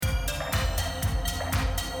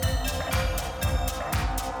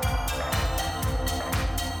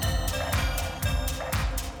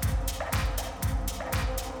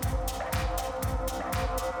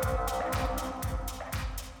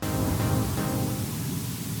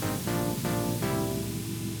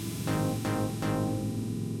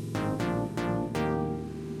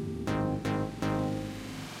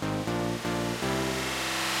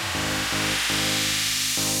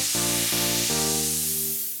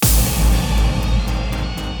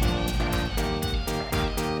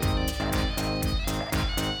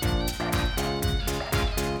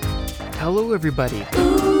Hello everybody!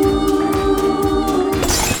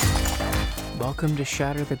 Welcome to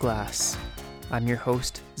Shatter the Glass. I'm your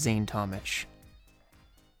host, Zane Tomich.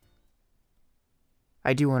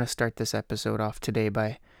 I do want to start this episode off today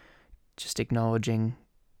by just acknowledging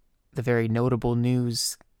the very notable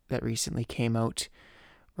news that recently came out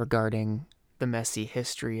regarding the messy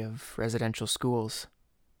history of residential schools.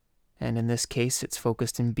 And in this case, it's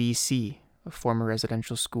focused in BC, a former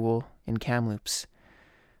residential school in Kamloops,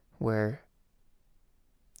 where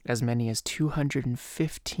as many as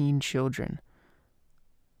 215 children,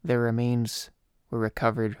 their remains were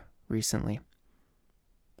recovered recently.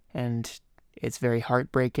 And it's very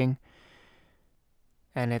heartbreaking,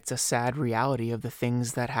 and it's a sad reality of the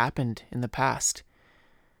things that happened in the past.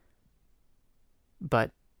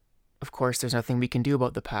 But, of course, there's nothing we can do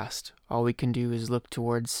about the past. All we can do is look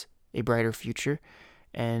towards a brighter future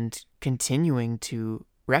and continuing to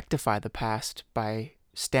rectify the past by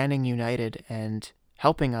standing united and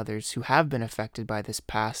helping others who have been affected by this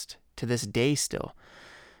past to this day still,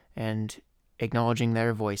 and acknowledging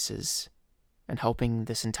their voices and helping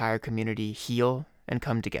this entire community heal and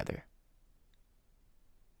come together.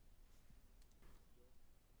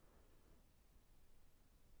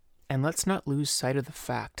 And let's not lose sight of the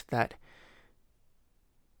fact that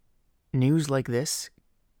news like this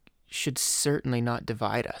should certainly not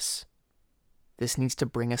divide us. This needs to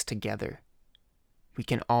bring us together. We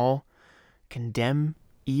can all condemn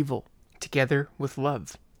evil together with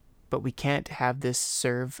love, but we can't have this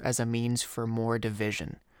serve as a means for more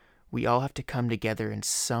division. We all have to come together in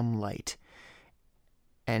some light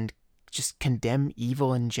and just condemn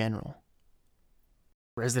evil in general.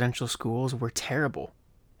 Residential schools were terrible.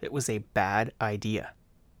 It was a bad idea.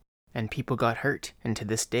 And people got hurt, and to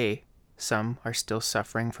this day, some are still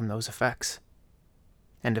suffering from those effects.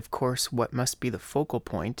 And of course, what must be the focal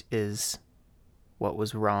point is what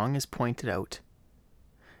was wrong is pointed out.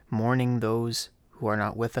 Mourning those who are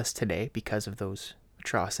not with us today because of those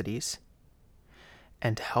atrocities,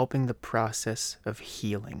 and helping the process of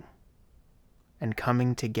healing and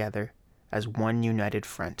coming together as one united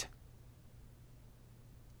front.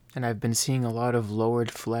 And I've been seeing a lot of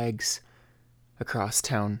lowered flags across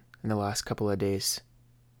town in the last couple of days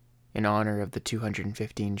in honor of the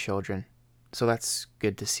 215 children. So that's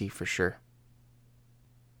good to see for sure.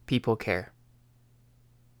 People care.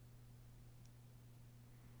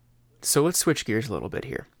 So let's switch gears a little bit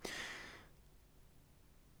here.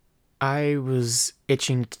 I was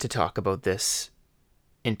itching to talk about this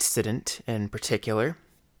incident in particular.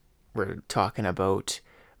 We're talking about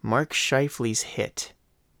Mark Scheifele's hit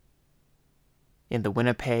in the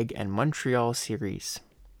Winnipeg and Montreal series.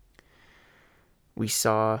 We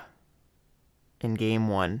saw in Game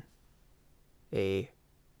 1 a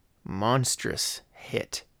monstrous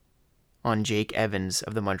hit on Jake Evans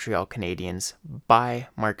of the Montreal Canadiens by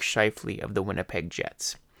Mark Scheifele of the Winnipeg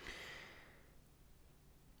Jets.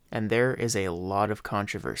 And there is a lot of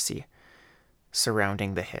controversy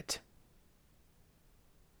surrounding the hit.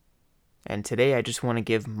 And today I just want to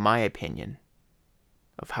give my opinion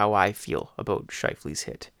of how I feel about Scheifele's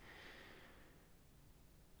hit.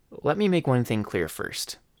 Let me make one thing clear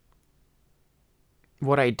first.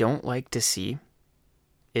 What I don't like to see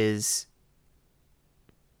is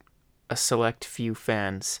a select few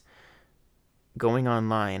fans going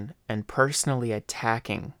online and personally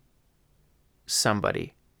attacking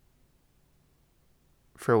somebody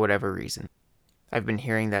for whatever reason. I've been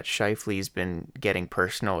hearing that Scheifele's been getting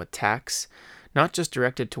personal attacks, not just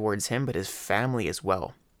directed towards him, but his family as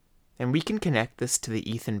well. And we can connect this to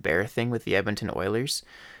the Ethan Bear thing with the Edmonton Oilers,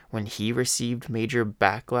 when he received major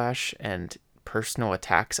backlash and personal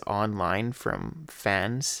attacks online from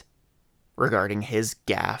fans regarding his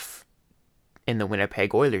gaffe in the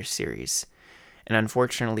Winnipeg Oilers series. And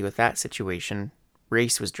unfortunately with that situation,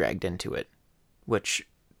 race was dragged into it, which,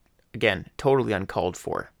 again, totally uncalled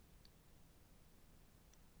for.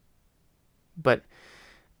 But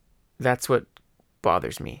that's what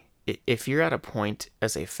bothers me. If you're at a point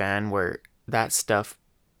as a fan where that stuff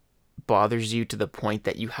bothers you to the point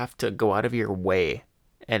that you have to go out of your way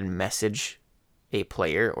and message a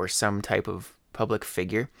player or some type of public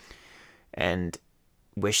figure and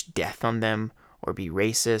wish death on them or be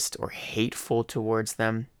racist or hateful towards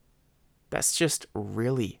them, that's just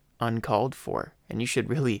really uncalled for. And you should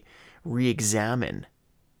really re-examine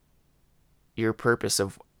your purpose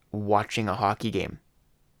of watching a hockey game.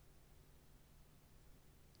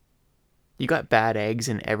 You got bad eggs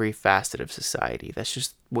in every facet of society. That's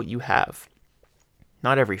just what you have.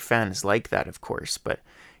 Not every fan is like that, of course, but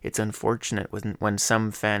it's unfortunate when some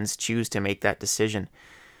fans choose to make that decision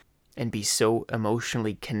and be so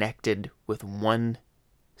emotionally connected with one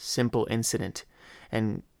simple incident.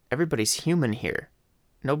 And everybody's human here.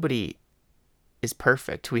 Nobody is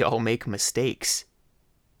perfect. We all make mistakes.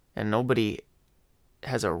 And nobody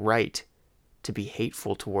has a right to be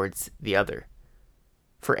hateful towards the other.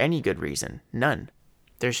 For any good reason. None.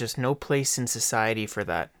 There's just no place in society for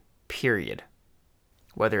that. Period.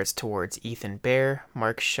 Whether it's towards Ethan Bear,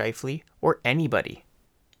 Mark Scheifele, or anybody.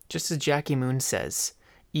 Just as Jackie Moon says,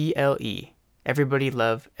 ELE, everybody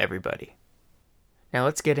love everybody. Now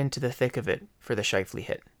let's get into the thick of it for the Scheifele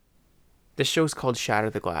hit. This show's called Shatter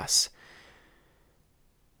the Glass.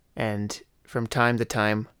 And from time to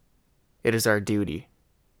time, it is our duty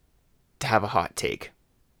to have a hot take.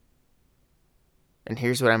 And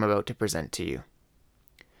here's what I'm about to present to you.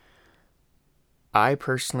 I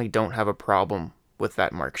personally don't have a problem with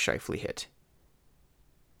that Mark Scheifele hit.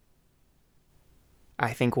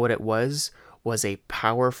 I think what it was a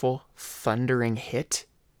powerful, thundering hit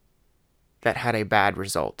that had a bad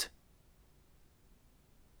result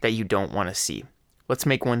that you don't want to see. Let's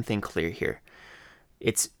make one thing clear here.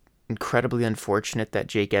 It's incredibly unfortunate that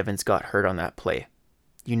Jake Evans got hurt on that play.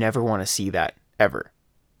 You never want to see that, ever.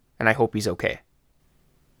 And I hope he's okay.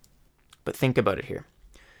 But think about it here.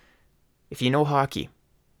 If you know hockey,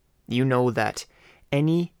 you know that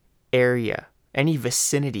any area, any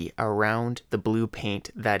vicinity around the blue paint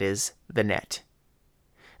that is the net,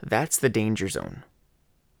 that's the danger zone.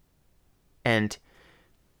 And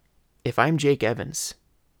if I'm Jake Evans,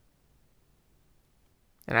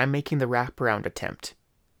 and I'm making the wraparound attempt,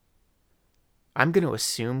 I'm going to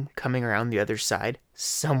assume coming around the other side,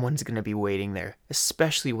 someone's going to be waiting there,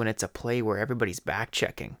 especially when it's a play where everybody's back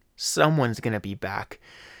checking. Someone's going to be back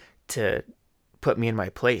to put me in my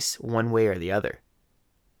place one way or the other.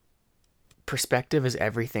 Perspective is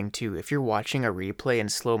everything too. If you're watching a replay in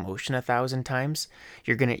slow motion 1,000 times,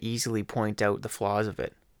 you're going to easily point out the flaws of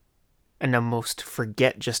it. And almost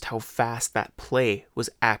forget just how fast that play was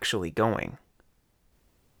actually going.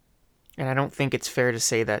 And I don't think it's fair to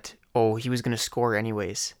say that, he was going to score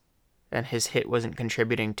anyways, and his hit wasn't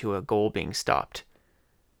contributing to a goal being stopped.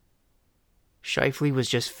 Scheifele was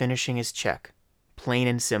just finishing his check, plain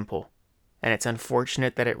and simple, and it's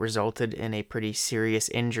unfortunate that it resulted in a pretty serious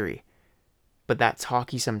injury, but that's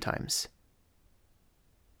hockey sometimes.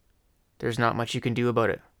 There's not much you can do about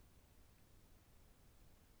it.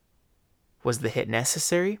 Was the hit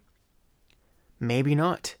necessary? Maybe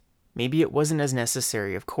not. Maybe it wasn't as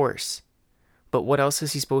necessary, of course. But what else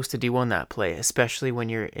is he supposed to do on that play, especially when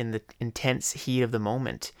you're in the intense heat of the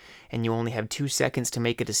moment and you only have 2 seconds to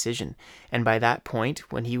make a decision? And by that point,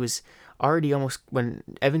 when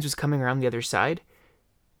Evans was coming around the other side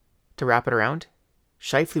to wrap it around,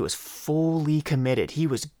 Scheifele was fully committed. He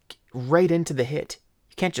was right into the hit.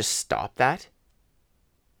 You can't just stop that.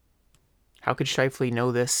 How could Scheifele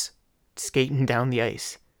know this skating down the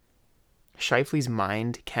ice? Scheifele's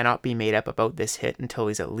mind cannot be made up about this hit until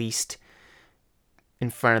he's at least in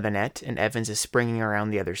front of the net and Evans is springing around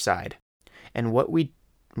the other side. And what we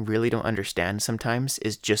really don't understand sometimes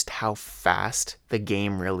is just how fast the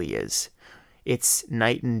game really is. It's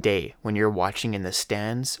night and day when you're watching in the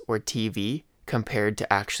stands or TV compared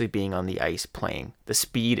to actually being on the ice playing. The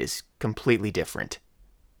speed is completely different.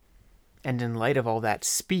 And in light of all that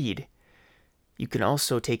speed, you can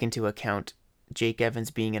also take into account Jake Evans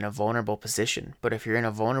being in a vulnerable position. But if you're in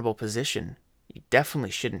a vulnerable position, you definitely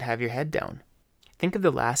shouldn't have your head down. Think of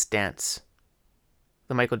The Last Dance,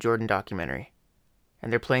 the Michael Jordan documentary.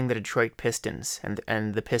 And they're playing the Detroit Pistons,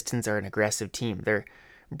 and the Pistons are an aggressive team. They're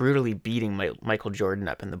brutally beating Michael Jordan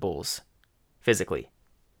up in the Bulls, physically.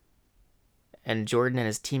 And Jordan and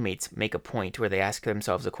his teammates make a point where they ask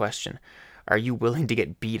themselves a question. Are you willing to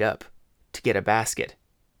get beat up to get a basket?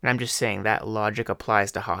 And I'm just saying that logic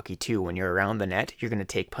applies to hockey too. When you're around the net, you're going to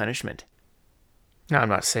take punishment. Now, I'm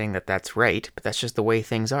not saying that that's right, but that's just the way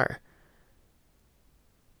things are.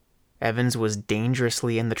 Evans was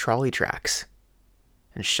dangerously in the trolley tracks,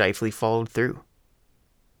 and Scheifele followed through,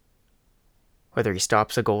 whether he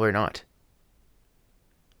stops a goal or not.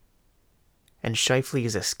 And Scheifele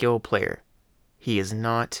is a skill player. He is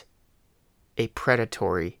not a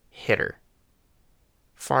predatory hitter.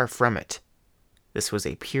 Far from it. This was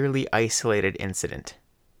a purely isolated incident.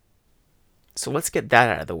 So let's get that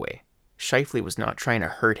out of the way. Scheifele was not trying to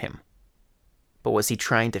hurt him. But was he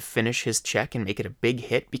trying to finish his check and make it a big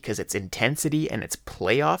hit because it's intensity and it's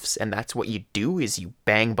playoffs and that's what you do is you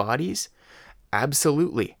bang bodies?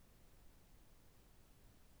 Absolutely.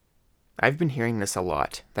 I've been hearing this a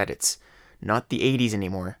lot, that it's not the 80s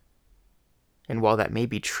anymore. And while that may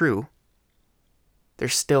be true,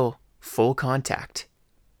 there's still full contact.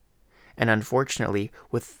 And unfortunately,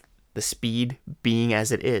 with the speed being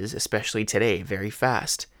as it is, especially today, very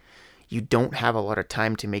fast, you don't have a lot of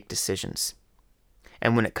time to make decisions.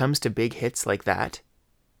 And when it comes to big hits like that,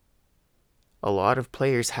 a lot of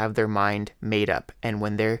players have their mind made up. And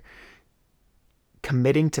when they're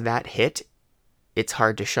committing to that hit, it's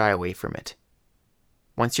hard to shy away from it.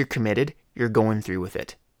 Once you're committed, you're going through with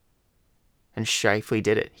it. And Scheifele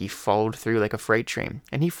did it. He followed through like a freight train.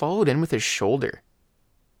 And he followed in with his shoulder.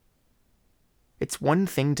 It's one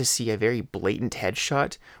thing to see a very blatant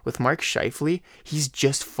headshot. With Mark Scheifele, he's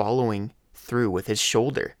just following through with his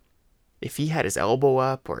shoulder. If he had his elbow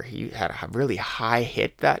up or he had a really high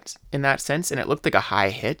hit that in that sense, and it looked like a high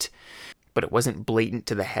hit, but it wasn't blatant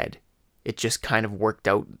to the head. It just kind of worked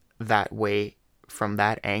out that way from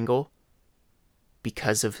that angle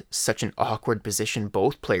because of such an awkward position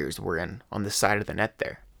both players were in on the side of the net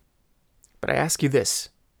there. But I ask you this,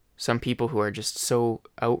 some people who are just so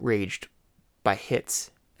outraged by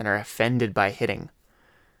hits and are offended by hitting,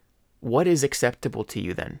 what is acceptable to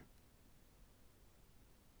you then?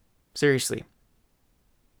 Seriously.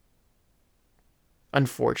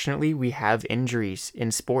 Unfortunately, we have injuries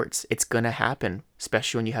in sports. It's going to happen,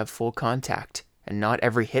 especially when you have full contact. And not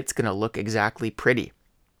every hit's going to look exactly pretty.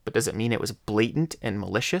 But does it mean it was blatant and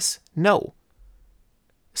malicious? No.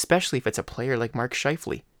 Especially if it's a player like Mark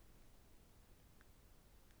Scheifele.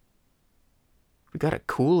 We got to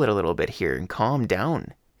cool it a little bit here and calm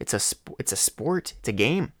down. It's a sport. It's a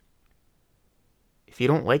game. If you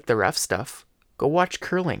don't like the ref stuff, go watch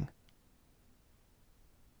curling.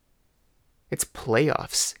 It's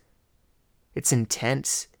playoffs. It's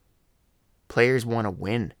intense. Players want to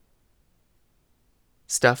win.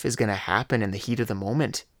 Stuff is going to happen in the heat of the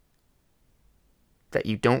moment that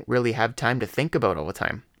you don't really have time to think about all the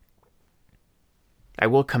time. I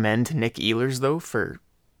will commend Nick Ehlers, though, for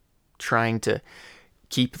trying to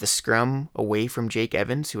keep the scrum away from Jake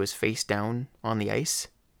Evans, who was face down on the ice,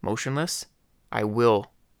 motionless. I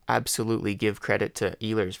will absolutely give credit to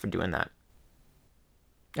Ehlers for doing that.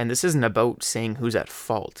 And this isn't about saying who's at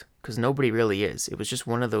fault, because nobody really is. It was just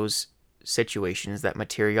one of those situations that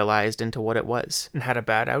materialized into what it was and had a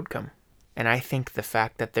bad outcome. And I think the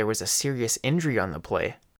fact that there was a serious injury on the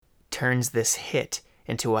play turns this hit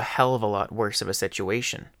into a hell of a lot worse of a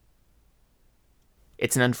situation.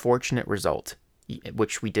 It's an unfortunate result,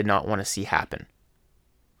 which we did not want to see happen.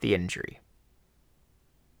 The injury.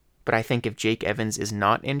 But I think if Jake Evans is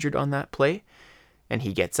not injured on that play, and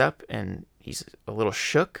he gets up and he's a little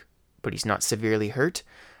shook, but he's not severely hurt,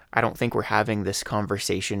 I don't think we're having this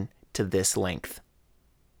conversation to this length.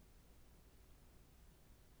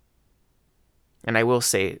 And I will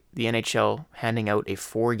say, the NHL handing out a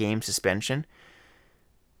 4-game suspension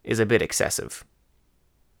is a bit excessive.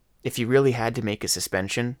 If you really had to make a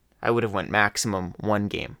suspension, I would have went maximum 1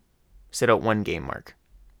 game. Sit out 1 game mark.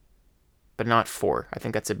 But not 4. I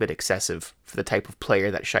think that's a bit excessive for the type of player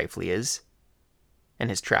that Scheifele is and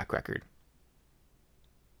his track record,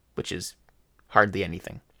 which is hardly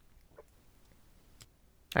anything.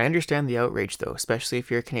 I understand the outrage, though, especially if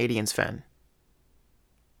you're a Canadiens fan.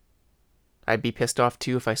 I'd be pissed off,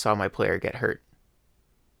 too, if I saw my player get hurt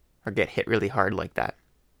or get hit really hard like that.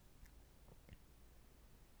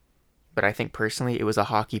 But I think personally it was a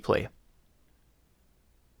hockey play.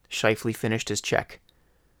 Scheifele finished his check.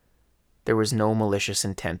 There was no malicious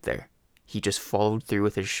intent there. He just followed through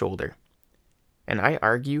with his shoulder. And I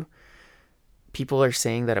argue, people are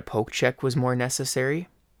saying that a poke check was more necessary,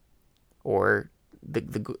 or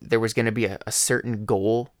there was going to be a certain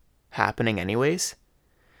goal happening anyways.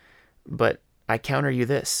 But I counter you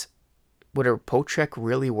this. Would a poke check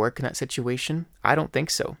really work in that situation? I don't think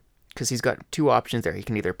so. Because he's got 2 options there. He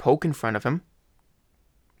can either poke in front of him,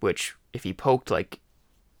 which if he poked like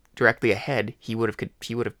directly ahead, he would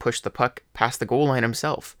have pushed the puck past the goal line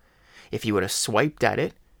himself. If he would have swiped at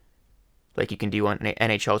it, like you can do on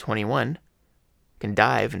NHL 21, can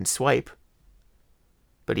dive and swipe.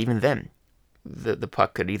 But even then, the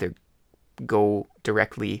puck could either go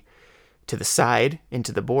directly to the side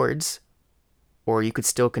into the boards, or you could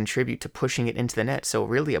still contribute to pushing it into the net. So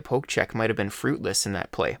really, a poke check might have been fruitless in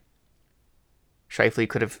that play. Scheifele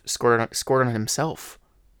could have scored on himself.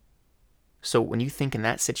 So when you think in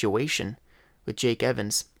that situation with Jake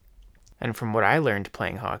Evans, and from what I learned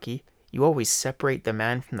playing hockey, you always separate the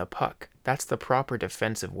man from the puck. That's the proper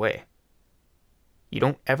defensive way. You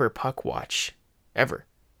don't ever puck watch. Ever.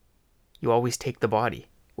 You always take the body.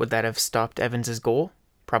 Would that have stopped Evans' goal?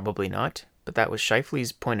 Probably not. But that was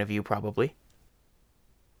Scheifele's point of view, probably.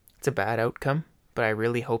 It's a bad outcome, but I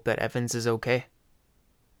really hope that Evans is okay.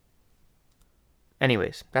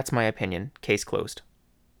 Anyways, that's my opinion. Case closed.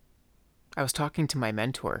 I was talking to my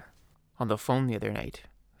mentor on the phone the other night,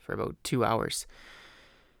 for about 2 hours.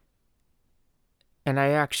 And I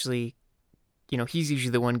actually, he's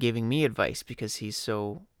usually the one giving me advice because he's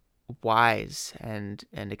so wise and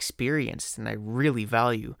experienced, and I really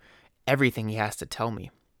value everything he has to tell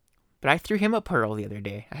me. But I threw him a pearl the other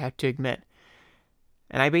day, I have to admit.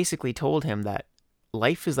 And I basically told him that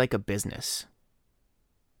life is like a business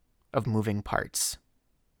of moving parts.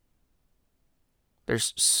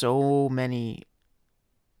 There's so many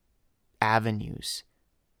avenues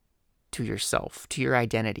to yourself, to your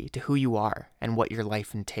identity, to who you are, and what your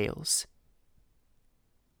life entails.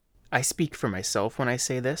 I speak for myself when I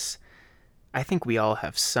say this. I think we all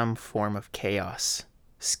have some form of chaos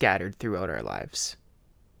scattered throughout our lives.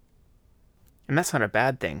 And that's not a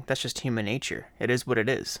bad thing. That's just human nature. It is what it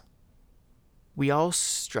is. We all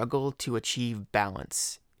struggle to achieve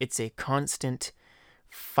balance. It's a constant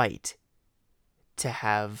fight to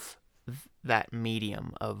have that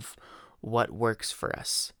medium of what works for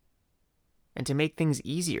us and to make things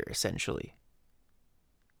easier, essentially.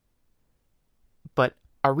 But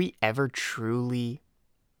are we ever truly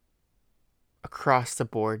across the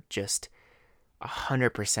board just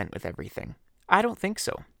 100% with everything? I don't think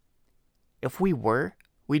so. If we were,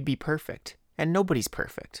 we'd be perfect, and nobody's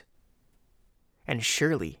perfect. And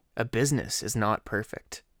surely a business is not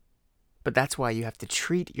perfect. But that's why you have to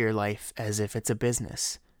treat your life as if it's a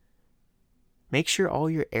business. Make sure all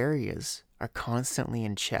your areas are constantly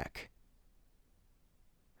in check.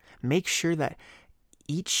 Make sure that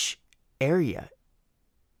each area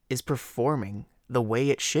is performing the way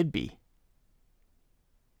it should be.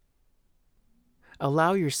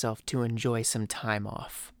 Allow yourself to enjoy some time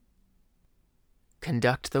off.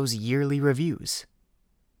 Conduct those yearly reviews.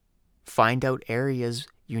 Find out areas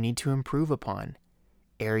you need to improve upon,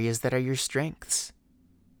 areas that are your strengths.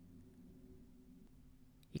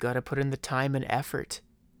 You got to put in the time and effort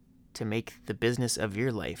to make the business of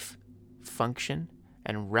your life function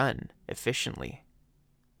and run efficiently.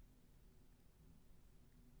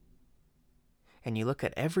 And you look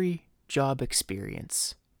at every job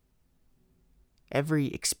experience, every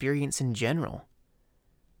experience in general.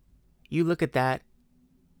 You look at that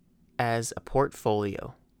as a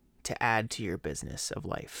portfolio to add to your business of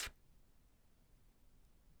life.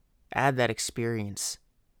 Add that experience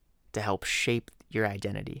to help shape your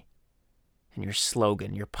identity and your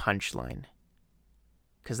slogan, your punchline.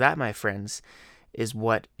 Because that, my friends, is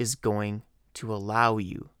what is going to allow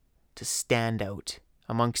you to stand out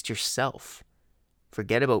amongst yourself.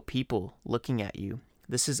 Forget about people looking at you.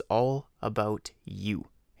 This is all about you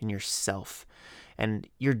and yourself and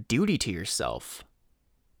your duty to yourself.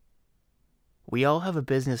 We all have a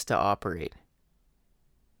business to operate.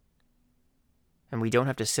 And we don't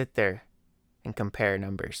have to sit there and compare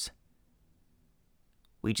numbers.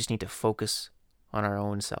 We just need to focus on our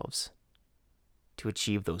own selves to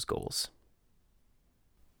achieve those goals.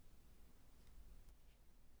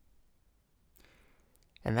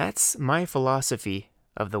 And that's my philosophy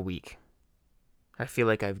of the week. I feel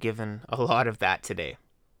like I've given a lot of that today.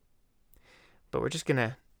 But we're just going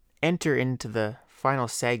to enter into the final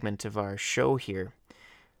segment of our show here.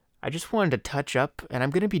 I just wanted to touch up, and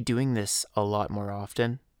I'm going to be doing this a lot more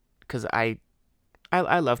often, because I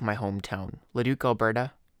love my hometown, Leduc,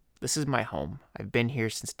 Alberta. This is my home. I've been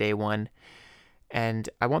here since day one, and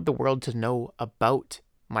I want the world to know about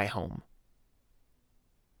my home.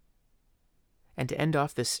 And to end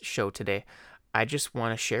off this show today, I just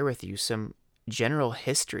want to share with you some general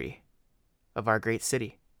history of our great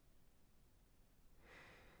city.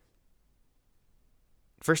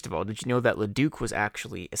 First of all, did you know that Leduc was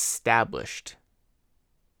actually established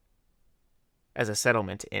as a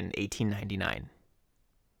settlement in 1899?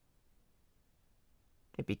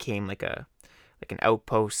 It became like an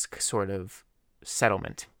outpost sort of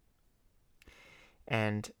settlement.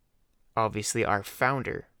 And obviously our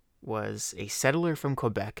founder was a settler from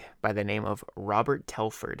Quebec by the name of Robert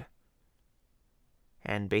Telford.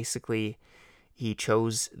 And basically, he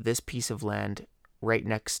chose this piece of land right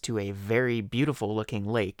next to a very beautiful looking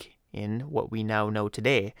lake in what we now know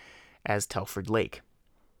today as Telford Lake.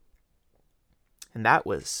 And that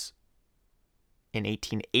was in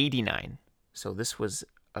 1889. So this was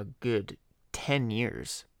a good 10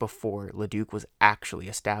 years before Leduc was actually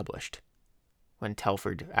established, when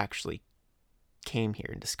Telford actually came here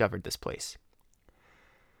and discovered this place.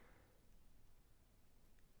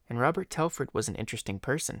 And Robert Telford was an interesting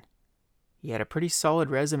person. He had a pretty solid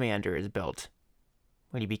resume under his belt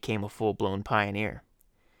when he became a full-blown pioneer.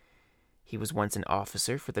 He was once an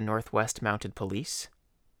officer for the Northwest Mounted Police,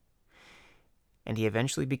 and he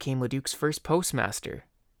eventually became Leduc's first postmaster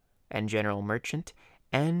and general merchant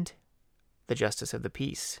and the Justice of the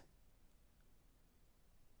Peace.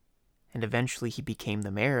 and eventually he became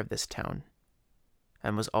the mayor of this town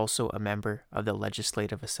and was also a member of the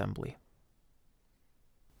Legislative Assembly.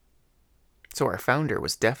 So our founder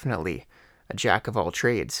was definitely a jack of all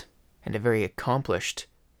trades and a very accomplished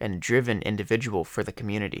and driven individual for the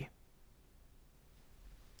community.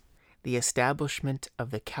 The establishment of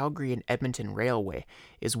the Calgary and Edmonton Railway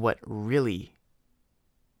is what really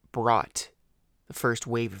brought the first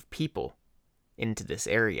wave of people into this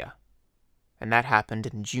area, and that happened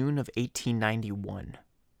in June of 1891.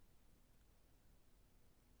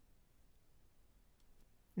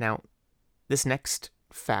 Now, this next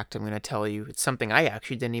fact I'm going to tell you, it's something I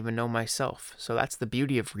actually didn't even know myself. So that's the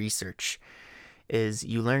beauty of research, is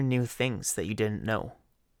you learn new things that you didn't know,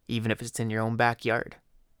 even if it's in your own backyard.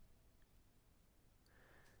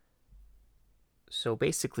 So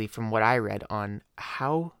basically, from what I read on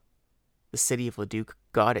how the city of Leduc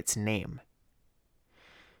got its name,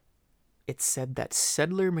 it said that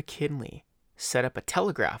settler McKinley set up a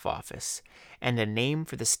telegraph office and a name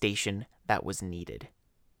for the station that was needed.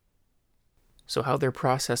 So how their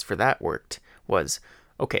process for that worked was,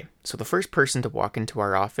 okay, so the first person to walk into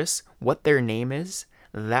our office, what their name is,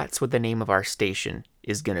 that's what the name of our station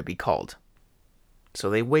is going to be called. So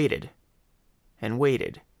they waited,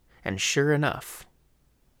 and sure enough,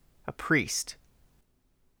 a priest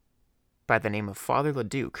by the name of Father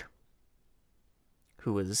Leduc,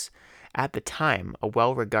 who was at the time a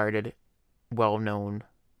well-regarded, well-known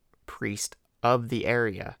priest of the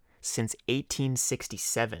area since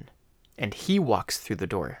 1867, and he walks through the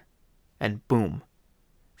door, and boom,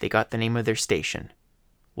 they got the name of their station,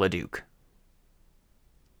 Leduc.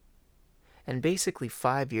 And basically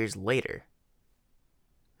 5 years later,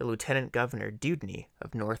 the Lieutenant Governor Dewdney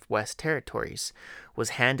of Northwest Territories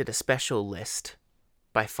was handed a special list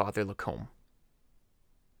by Father Lacombe.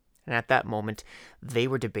 And at that moment, they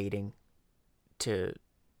were debating to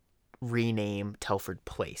rename Telford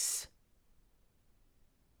Place.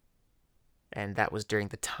 And that was during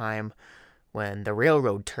the time when the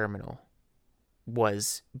railroad terminal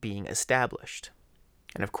was being established.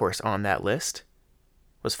 And of course, on that list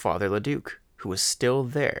was Father Leduc, who was still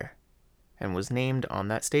there and was named on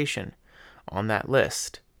that station, on that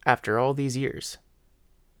list, after all these years.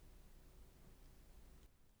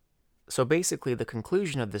 So basically, the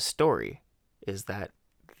conclusion of this story is that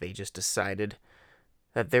they just decided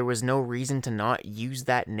that there was no reason to not use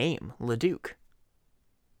that name, Leduc.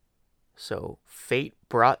 So fate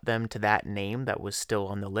brought them to that name that was still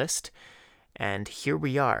on the list, and here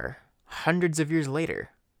we are, hundreds of years later,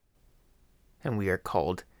 and we are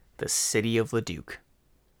called the City of Leduc.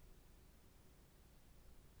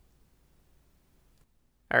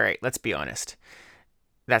 All right, let's be honest.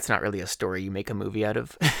 That's not really a story you make a movie out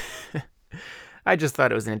of. I just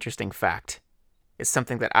thought it was an interesting fact. It's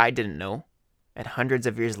something that I didn't know, and hundreds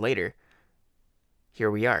of years later, here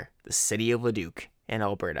we are, the City of Leduc in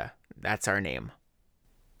Alberta. That's our name.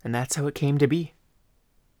 And that's how it came to be.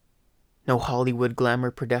 No Hollywood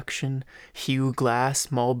glamour production, Hugh Glass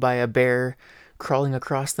mauled by a bear, crawling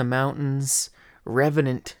across the mountains,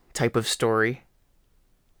 Revenant type of story.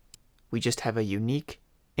 We just have a unique,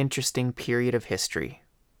 interesting period of history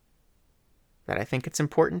that I think it's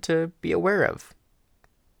important to be aware of.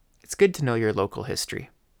 It's good to know your local history.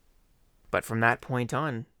 But from that point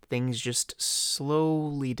on, things just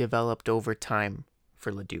slowly developed over time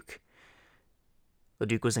for Leduc.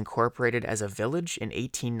 Leduc was incorporated as a village in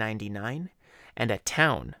 1899 and a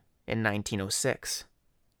town in 1906.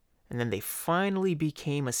 And then they finally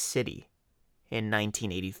became a city in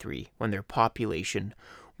 1983 when their population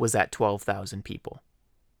was at 12,000 people.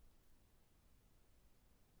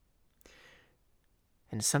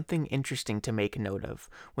 And something interesting to make note of,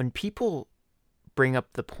 when people bring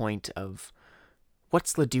up the point of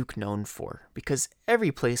what's Leduc known for, because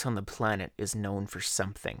every place on the planet is known for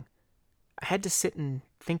something, I had to sit and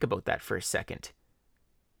think about that for a second.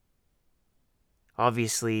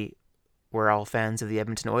 Obviously, we're all fans of the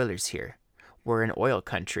Edmonton Oilers here. We're an oil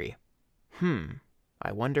country.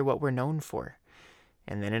 I wonder what we're known for.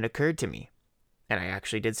 And then it occurred to me, and I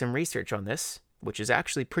actually did some research on this, which is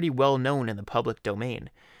actually pretty well known in the public domain.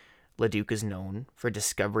 Leduc is known for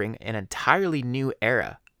discovering an entirely new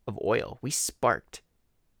era of oil. We sparked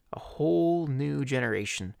a whole new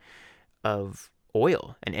generation of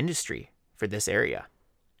oil and industry for this area.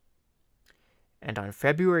 And on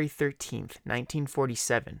February 13th,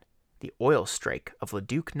 1947, the oil strike of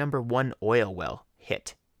Leduc No. 1 oil well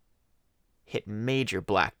hit major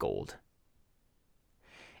black gold.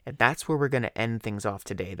 And that's where we're going to end things off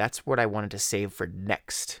today. That's what I wanted to save for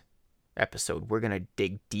next episode. We're going to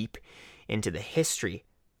dig deep into the history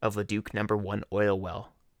of Leduc No. 1 oil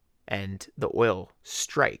well and the oil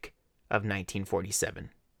strike of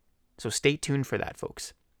 1947. So stay tuned for that,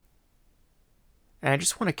 folks. And I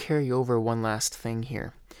just want to carry over one last thing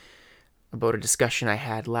here about a discussion I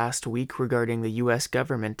had last week regarding the US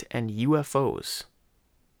government and UFOs.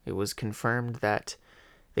 It was confirmed that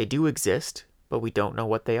they do exist, but we don't know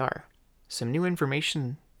what they are. Some new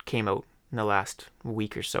information came out in the last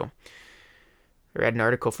week or so. I read an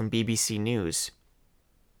article from BBC News,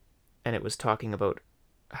 and it was talking about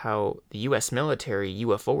how the US military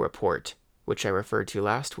UFO report, which I referred to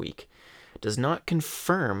last week, does not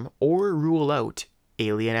confirm or rule out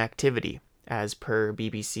alien activity, as per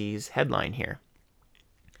BBC's headline here.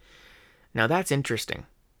 Now that's interesting.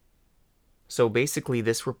 So basically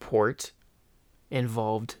this report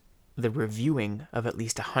involved the reviewing of at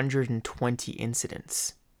least 120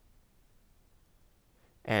 incidents.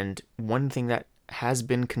 And one thing that has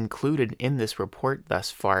been concluded in this report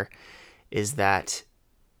thus far is that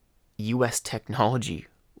US technology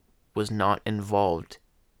was not involved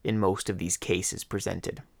in most of these cases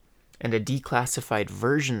presented. And a declassified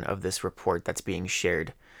version of this report that's being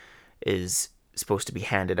shared is supposed to be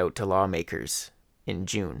handed out to lawmakers in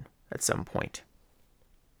June at some point.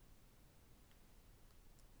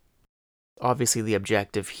 Obviously, the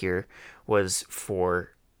objective here was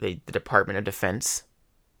for the Department of Defense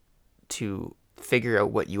to figure out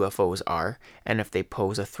what UFOs are and if they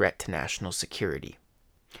pose a threat to national security.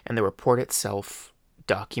 And the report itself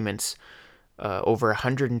documents over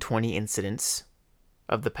 120 incidents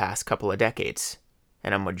of the past couple of decades.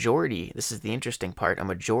 And a majority, this is the interesting part, a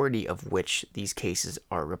majority of which these cases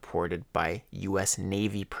are reported by US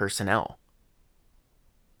Navy personnel.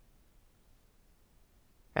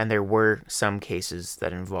 And there were some cases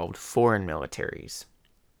that involved foreign militaries.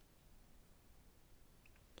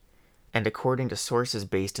 And according to sources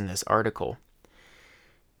based in this article,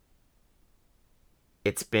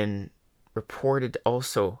 it's been reported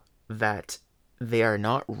also that they are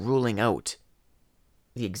not ruling out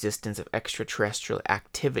the existence of extraterrestrial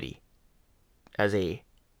activity as a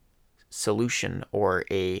solution or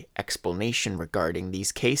a explanation regarding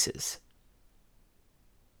these cases.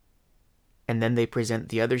 And then they present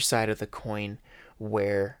the other side of the coin,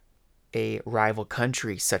 where a rival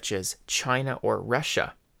country such as China or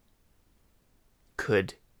Russia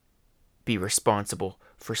could be responsible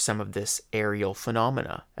for some of this aerial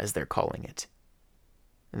phenomena, as they're calling it.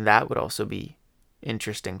 And that would also be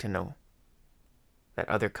interesting to know, that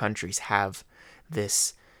other countries have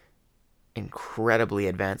this incredibly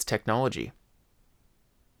advanced technology,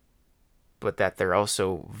 but that they're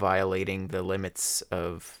also violating the limits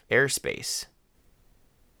of airspace.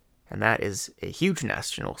 And that is a huge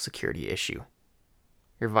national security issue.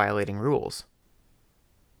 You're violating rules.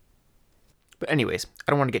 But anyways,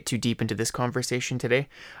 I don't want to get too deep into this conversation today.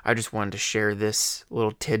 I just wanted to share this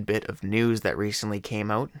little tidbit of news that recently came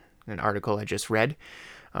out, an article I just read.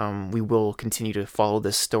 We will continue to follow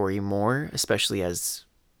this story more, especially as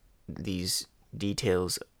these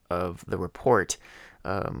details of the report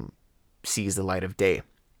sees the light of day.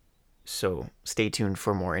 So stay tuned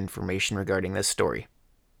for more information regarding this story.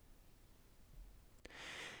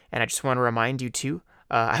 And I just want to remind you too,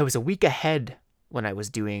 I was a week ahead when I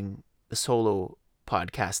was doing the solo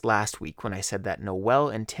podcast last week when I said that Noel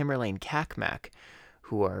and Timberlane Kakmak,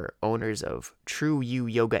 who are owners of True You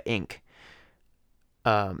Yoga Inc.,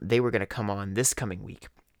 they were going to come on this coming week.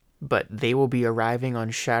 But they will be arriving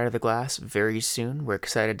on Shatter the Glass very soon. We're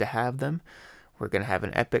excited to have them. We're going to have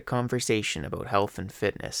an epic conversation about health and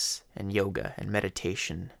fitness and yoga and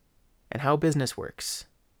meditation and how business works.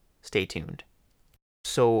 Stay tuned.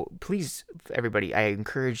 So please, everybody, I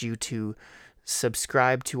encourage you to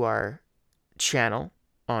subscribe to our channel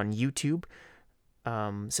on YouTube.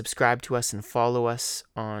 Subscribe to us and follow us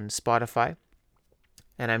on Spotify.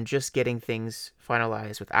 And I'm just getting things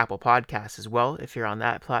finalized with Apple Podcasts as well, if you're on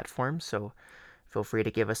that platform. So feel free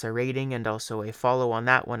to give us a rating and also a follow on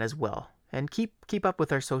that one as well. And keep up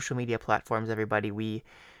with our social media platforms, everybody. We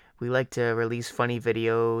like to release funny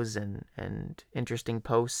videos and interesting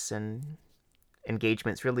posts, and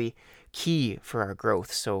engagement's really key for our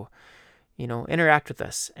growth. So, interact with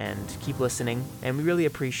us and keep listening. And we really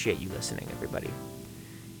appreciate you listening, everybody.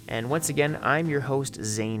 And once again, I'm your host,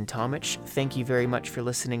 Zane Tomich. Thank you very much for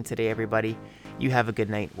listening today, everybody. You have a good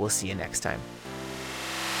night. We'll see you next time.